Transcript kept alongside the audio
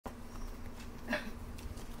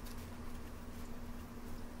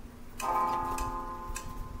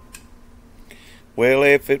Well,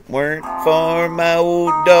 if it weren't for my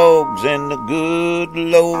old dogs and the good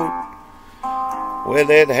Lord, well,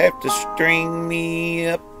 they'd have to string me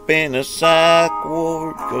up in a psych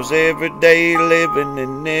ward, 'cause every day living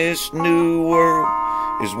in this new world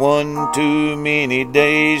is one too many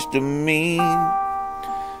days to me.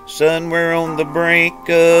 Son, we're on the brink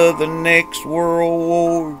of the next world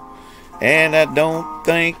war, and I don't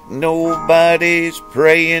think nobody's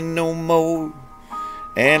praying no more.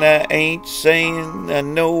 And I ain't saying I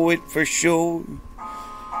know it for sure.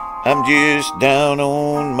 I'm just down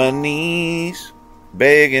on my knees,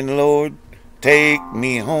 begging, Lord, take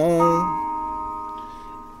me home.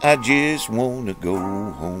 I just wanna go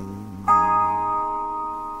home.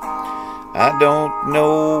 I don't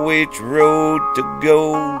know which road to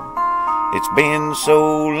go. It's been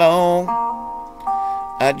so long.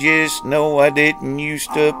 I just know I didn't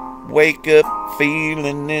used to wake up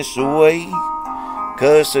feeling this way,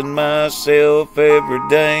 cussing myself every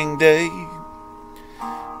dang day.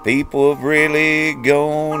 People have really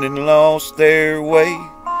gone and lost their way.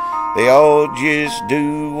 They all just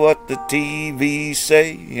do what the TV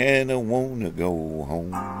say, and I wanna go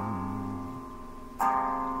home.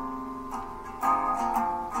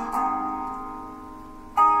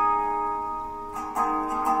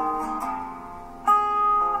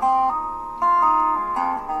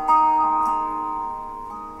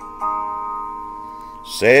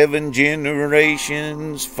 Seven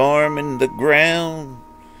generations farming the ground.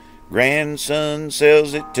 Grandson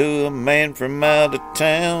sells it to a man from out of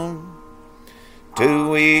town.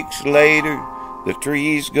 2 weeks later, the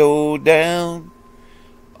trees go down.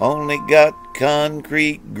 Only got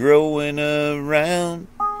concrete growing around,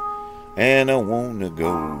 and I wanna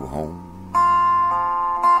go home.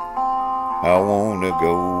 I wanna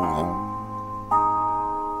go home.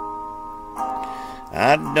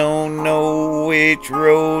 I don't know which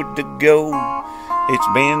road to go. It's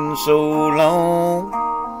been so long.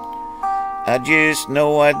 I just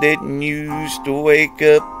know I didn't used to wake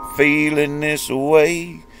up feeling this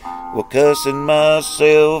way, well, cussing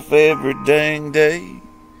myself every dang day.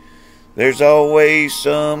 There's always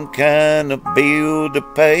some kind of bill to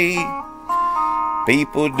pay.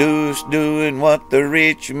 People just doing what the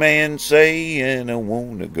rich man say, and I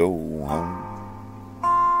wanna go home.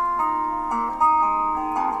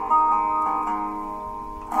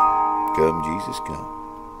 Come, Jesus, come.